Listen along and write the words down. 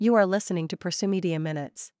You are listening to Pursue Media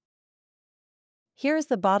Minutes. Here is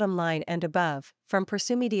the bottom line and above, from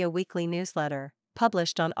Pursue Media Weekly Newsletter,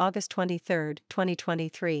 published on August 23,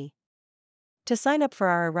 2023. To sign up for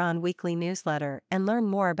our Iran Weekly Newsletter and learn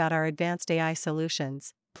more about our advanced AI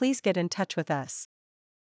solutions, please get in touch with us.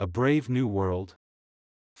 A brave new world?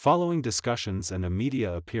 Following discussions and a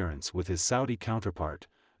media appearance with his Saudi counterpart,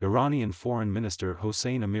 Iranian Foreign Minister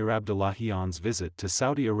Hossein Amir-Abdollahian's visit to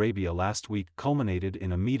Saudi Arabia last week culminated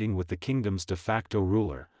in a meeting with the kingdom's de facto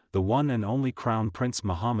ruler, the one and only Crown Prince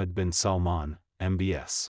Mohammed bin Salman,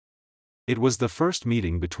 MBS. It was the first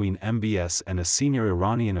meeting between MBS and a senior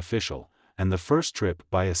Iranian official, and the first trip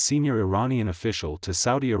by a senior Iranian official to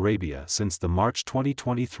Saudi Arabia since the March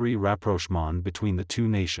 2023 rapprochement between the two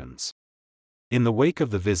nations. In the wake of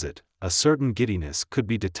the visit, a certain giddiness could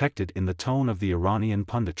be detected in the tone of the Iranian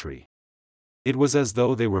punditry. It was as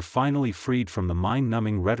though they were finally freed from the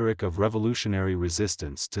mind-numbing rhetoric of revolutionary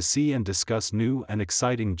resistance to see and discuss new and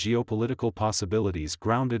exciting geopolitical possibilities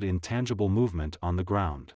grounded in tangible movement on the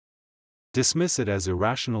ground. Dismiss it as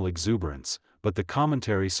irrational exuberance, but the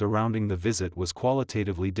commentary surrounding the visit was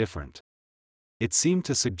qualitatively different. It seemed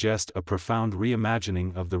to suggest a profound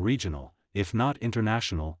reimagining of the regional, if not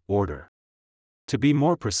international, order. To be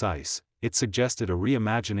more precise, it suggested a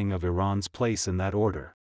reimagining of Iran's place in that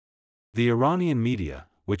order. The Iranian media,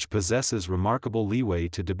 which possesses remarkable leeway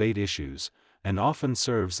to debate issues, and often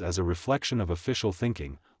serves as a reflection of official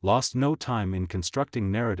thinking, lost no time in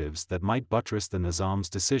constructing narratives that might buttress the Nizam's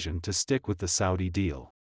decision to stick with the Saudi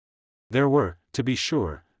deal. There were, to be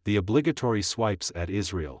sure, the obligatory swipes at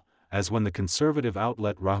Israel, as when the conservative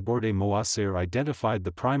outlet Rahborde Moasir identified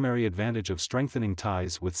the primary advantage of strengthening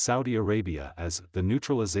ties with Saudi Arabia as the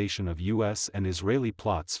neutralization of U.S. and Israeli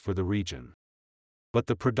plots for the region. But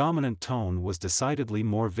the predominant tone was decidedly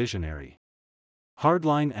more visionary.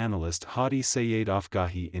 Hardline analyst Hadi Sayed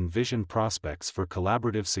Afgahi envisioned prospects for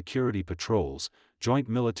collaborative security patrols, joint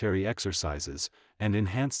military exercises, and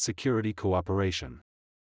enhanced security cooperation.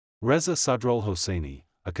 Reza Sadrol Hosseini,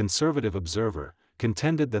 a conservative observer,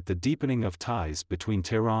 contended that the deepening of ties between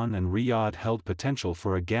Tehran and Riyadh held potential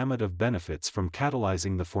for a gamut of benefits, from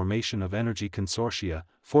catalyzing the formation of energy consortia,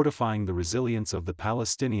 fortifying the resilience of the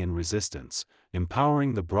Palestinian resistance,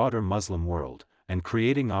 empowering the broader Muslim world, and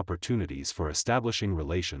creating opportunities for establishing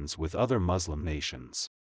relations with other Muslim nations.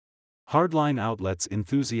 Hardline outlets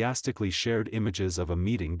enthusiastically shared images of a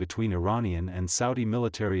meeting between Iranian and Saudi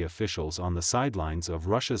military officials on the sidelines of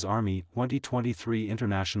Russia's Army 2023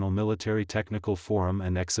 International Military Technical Forum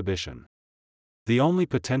and Exhibition. The only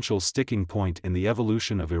potential sticking point in the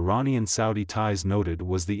evolution of Iranian-Saudi ties noted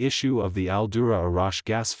was the issue of the Al-Dura Arash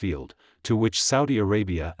gas field, to which Saudi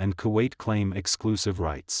Arabia and Kuwait claim exclusive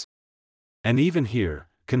rights. And even here,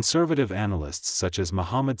 conservative analysts such as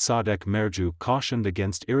Mohammad Sadek Merju cautioned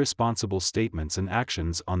against irresponsible statements and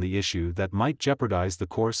actions on the issue that might jeopardize the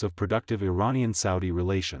course of productive Iranian-Saudi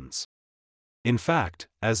relations. In fact,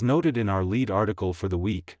 as noted in our lead article for the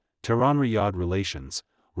week, Tehran-Riyadh Relations,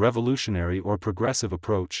 Revolutionary or Progressive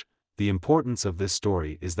Approach, the importance of this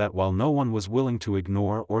story is that while no one was willing to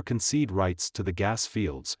ignore or concede rights to the gas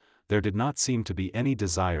fields, there did not seem to be any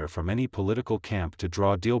desire from any political camp to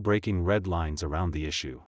draw deal-breaking red lines around the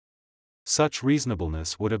issue. Such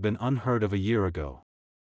reasonableness would have been unheard of a year ago.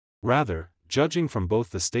 Rather, judging from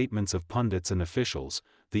both the statements of pundits and officials,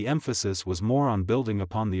 the emphasis was more on building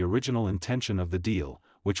upon the original intention of the deal,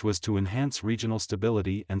 which was to enhance regional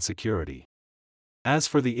stability and security. As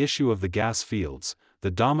for the issue of the gas fields, the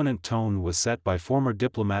dominant tone was set by former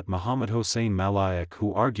diplomat Mohammad Hossein Malaik,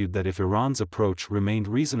 who argued that if Iran's approach remained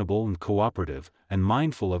reasonable and cooperative, and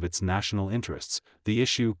mindful of its national interests, the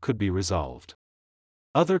issue could be resolved.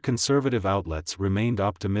 Other conservative outlets remained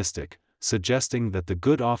optimistic, suggesting that the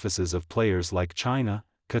good offices of players like China,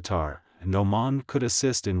 Qatar, and Oman could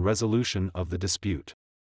assist in resolution of the dispute.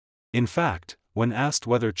 In fact, when asked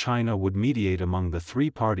whether China would mediate among the three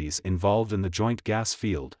parties involved in the joint gas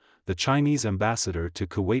field, the Chinese ambassador to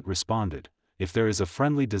Kuwait responded, "If there is a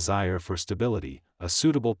friendly desire for stability, a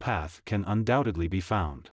suitable path can undoubtedly be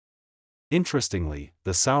found." Interestingly,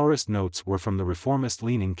 the sourest notes were from the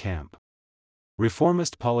reformist-leaning camp.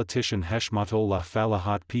 Reformist politician Heshmatollah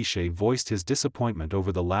Falahat Pishe voiced his disappointment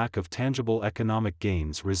over the lack of tangible economic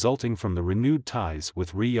gains resulting from the renewed ties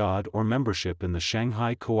with Riyadh or membership in the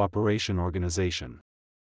Shanghai Cooperation Organization.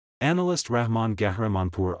 Analyst Rahman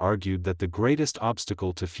Gahramanpour argued that the greatest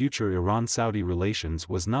obstacle to future Iran-Saudi relations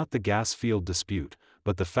was not the gas field dispute,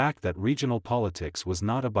 but the fact that regional politics was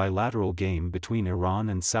not a bilateral game between Iran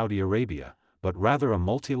and Saudi Arabia, but rather a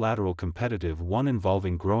multilateral competitive one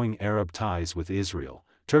involving growing Arab ties with Israel,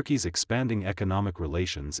 Turkey's expanding economic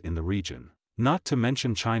relations in the region, not to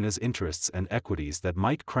mention China's interests and equities that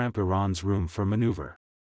might cramp Iran's room for maneuver.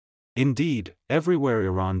 Indeed, everywhere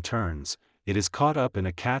Iran turns, it is caught up in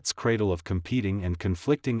a cat's cradle of competing and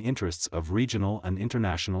conflicting interests of regional and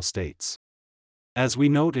international states. As we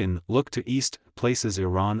note in Look to East places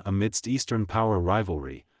Iran amidst Eastern power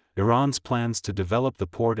rivalry, Iran's plans to develop the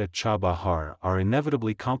port at Chabahar are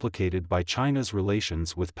inevitably complicated by China's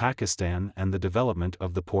relations with Pakistan and the development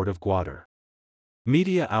of the port of Gwadar.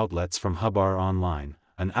 Media outlets from Khabar Online,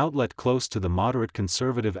 an outlet close to the moderate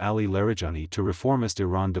conservative Ali Larijani to reformist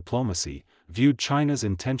Iran diplomacy, viewed China's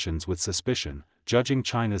intentions with suspicion, judging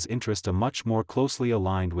China's interest a much more closely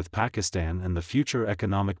aligned with Pakistan and the future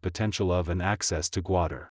economic potential of and access to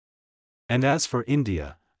Gwadar. And as for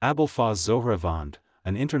India, Abulfaz Zohravand,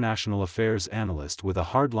 an international affairs analyst with a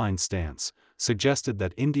hardline stance, suggested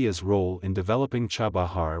that India's role in developing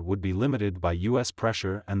Chabahar would be limited by U.S.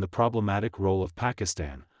 pressure and the problematic role of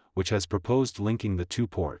Pakistan, which has proposed linking the two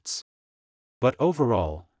ports. But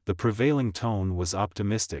overall, the prevailing tone was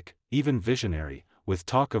optimistic, even visionary, with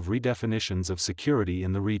talk of redefinitions of security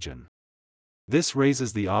in the region. This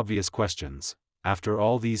raises the obvious questions: after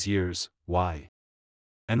all these years, why?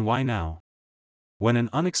 And why now? When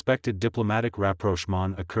an unexpected diplomatic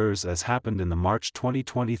rapprochement occurs, as happened in the March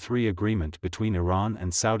 2023 agreement between Iran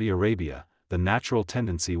and Saudi Arabia, the natural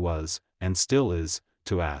tendency was, and still is,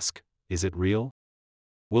 to ask, is it real?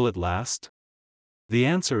 Will it last? The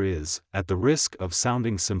answer is, at the risk of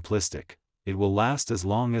sounding simplistic, it will last as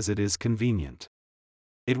long as it is convenient.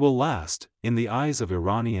 It will last, in the eyes of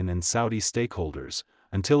Iranian and Saudi stakeholders,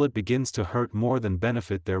 until it begins to hurt more than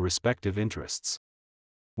benefit their respective interests.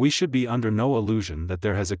 We should be under no illusion that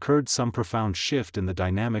there has occurred some profound shift in the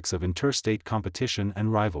dynamics of interstate competition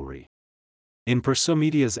and rivalry. In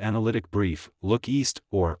Persomedia's analytic brief, Look East,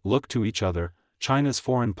 or Look to Each Other, China's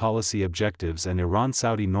Foreign Policy Objectives and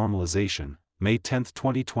Iran-Saudi Normalization, May 10,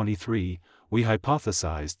 2023, we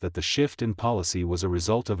hypothesized that the shift in policy was a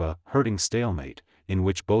result of a hurting stalemate, in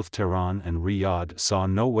which both Tehran and Riyadh saw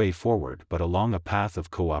no way forward but along a path of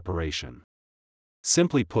cooperation.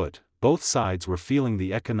 Simply put, both sides were feeling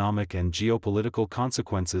the economic and geopolitical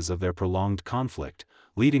consequences of their prolonged conflict,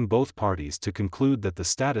 leading both parties to conclude that the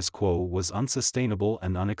status quo was unsustainable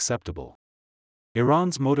and unacceptable.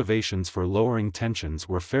 Iran's motivations for lowering tensions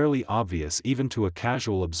were fairly obvious even to a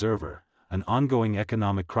casual observer: an ongoing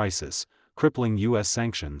economic crisis, crippling U.S.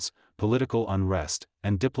 sanctions, political unrest,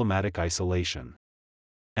 and diplomatic isolation.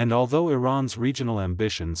 And although Iran's regional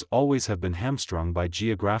ambitions always have been hamstrung by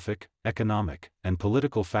geographic, economic, and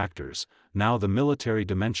political factors, now the military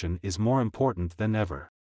dimension is more important than ever.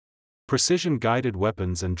 Precision-guided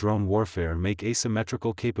weapons and drone warfare make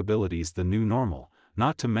asymmetrical capabilities the new normal,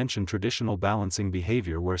 not to mention traditional balancing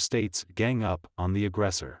behavior where states gang up on the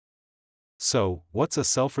aggressor. So, what's a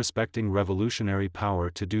self-respecting revolutionary power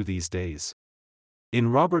to do these days? In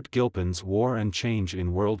Robert Gilpin's War and Change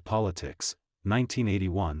in World Politics,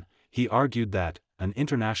 1981, he argued that an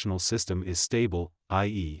international system is stable,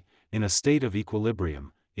 i.e., in a state of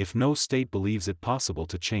equilibrium, if no state believes it possible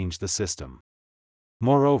to change the system.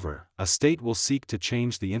 Moreover, a state will seek to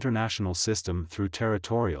change the international system through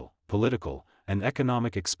territorial, political, and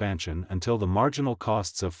economic expansion until the marginal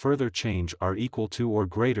costs of further change are equal to or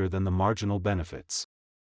greater than the marginal benefits.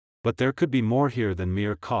 But there could be more here than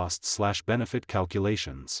mere cost/benefit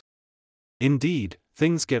calculations. Indeed,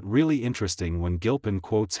 things get really interesting when Gilpin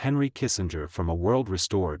quotes Henry Kissinger from A World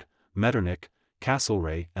Restored, Metternich,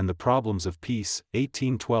 Castlereagh and the Problems of Peace,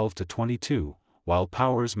 1812-22, while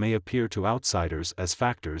powers may appear to outsiders as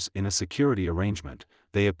factors in a security arrangement,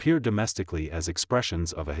 they appear domestically as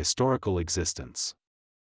expressions of a historical existence.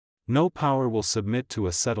 No power will submit to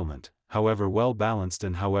a settlement, however well balanced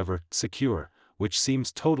and however secure, which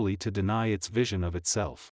seems totally to deny its vision of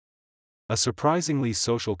itself. A surprisingly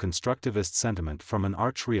social constructivist sentiment from an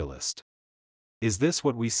arch-realist. Is this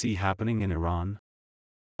what we see happening in Iran?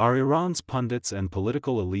 Are Iran's pundits and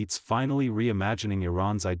political elites finally reimagining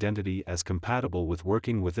Iran's identity as compatible with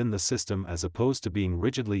working within the system as opposed to being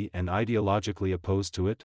rigidly and ideologically opposed to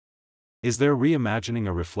it? Is their reimagining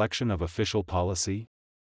a reflection of official policy?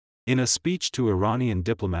 In a speech to Iranian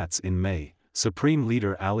diplomats in May, Supreme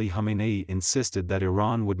Leader Ali Khamenei insisted that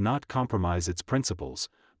Iran would not compromise its principles,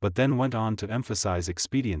 but then went on to emphasize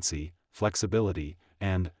expediency, flexibility,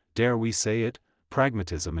 and, dare we say it,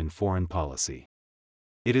 pragmatism in foreign policy.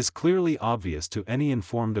 It is clearly obvious to any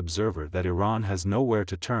informed observer that Iran has nowhere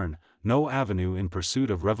to turn, no avenue in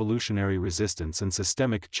pursuit of revolutionary resistance and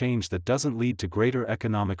systemic change that doesn't lead to greater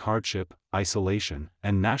economic hardship, isolation,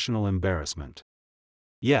 and national embarrassment.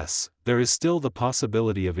 Yes, there is still the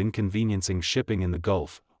possibility of inconveniencing shipping in the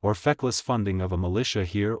Gulf, or feckless funding of a militia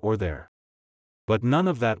here or there. But none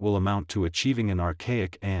of that will amount to achieving an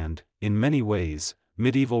archaic and, in many ways,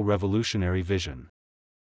 medieval revolutionary vision.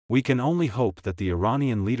 We can only hope that the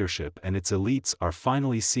Iranian leadership and its elites are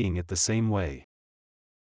finally seeing it the same way.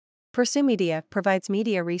 Pursue Media provides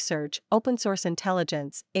media research, open-source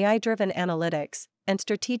intelligence, AI-driven analytics, and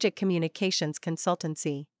strategic communications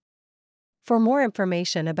consultancy. For more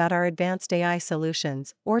information about our advanced AI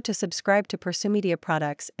solutions or to subscribe to Pursue Media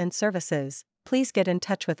products and services, please get in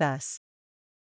touch with us.